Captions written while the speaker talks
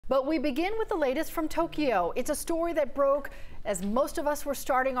But we begin with the latest from Tokyo. It's a story that broke as most of us were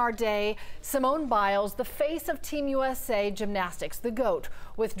starting our day. Simone Biles, the face of Team USA gymnastics, the GOAT,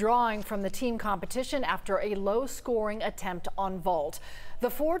 withdrawing from the team competition after a low-scoring attempt on vault. The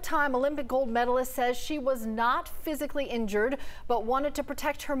four-time Olympic gold medalist says she was not physically injured, but wanted to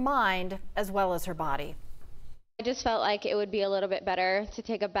protect her mind as well as her body. I just felt like it would be a little bit better to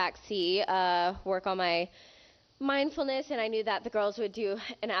take a back seat, work on my mindfulness, and I knew that the girls would do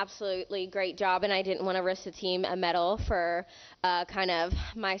an absolutely great job, and I didn't want to risk the team a medal for kind of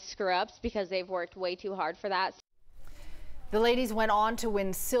my screw-ups because they've worked way too hard for that. The ladies went on to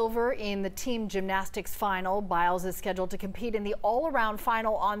win silver in the team gymnastics final. Biles is scheduled to compete in the all-around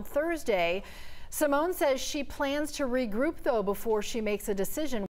final on Thursday. Simone says she plans to regroup, though, before she makes a decision.